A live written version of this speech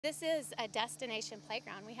This is a destination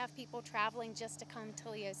playground. We have people traveling just to come to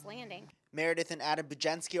Leo's Landing. Meredith and Adam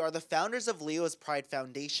Bujenski are the founders of Leo's Pride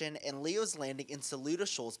Foundation and Leo's Landing in Saluda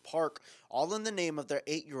Shoals Park, all in the name of their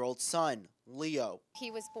 8-year-old son, Leo. He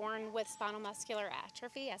was born with spinal muscular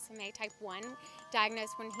atrophy, SMA type 1,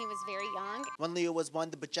 diagnosed when he was very young. When Leo was 1,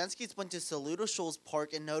 the Bujenskis went to Saluda Shoals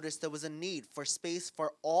Park and noticed there was a need for space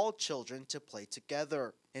for all children to play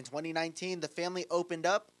together. In 2019, the family opened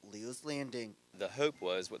up Leo's Landing. The hope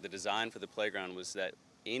was, what the design for the playground was, that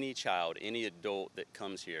any child, any adult that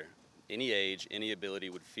comes here, any age, any ability,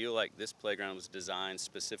 would feel like this playground was designed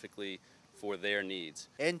specifically for their needs.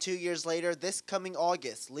 And 2 years later, this coming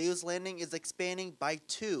August, Leo's Landing is expanding by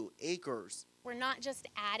 2 acres. We're not just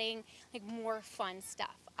adding more fun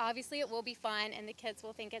stuff. Obviously it will be fun and the kids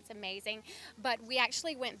will think it's amazing, but we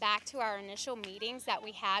actually went back to our initial meetings that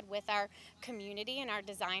we had with our community and our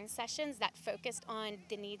design sessions that focused on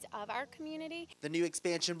the needs of our community. The new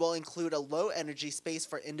expansion will include a low-energy space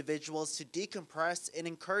for individuals to decompress and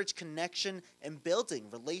encourage connection and building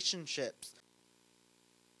relationships.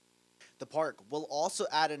 The park will also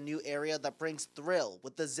add a new area that brings thrill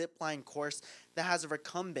with the zipline course that has a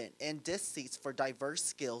recumbent and disc seats for diverse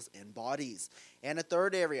skills and bodies. And a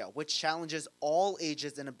third area which challenges all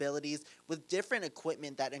ages and abilities with different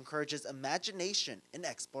equipment that encourages imagination and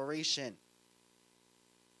exploration.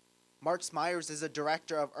 Mark Myers is a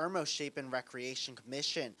director of Irmo Shape and Recreation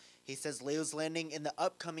Commission. He says Leo's Landing in the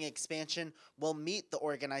upcoming expansion will meet the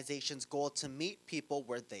organization's goal to meet people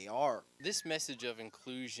where they are. This message of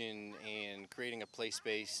inclusion and creating a play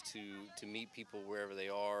space to meet people wherever they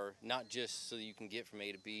are, not just so you can get from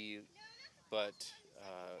A to B, but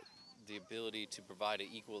the ability to provide an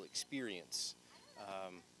equal experience,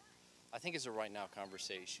 I think is a right now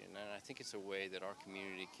conversation, and I think it's a way that our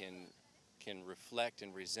community can reflect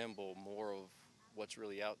and resemble more of what's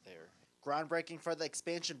really out there. Groundbreaking for the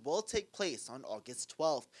expansion will take place on August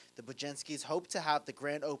 12th. The Bujenskis hope to have the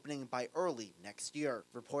grand opening by early next year.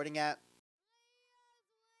 Reporting at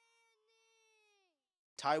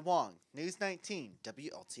Taiwan, News 19,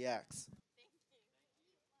 WLTX.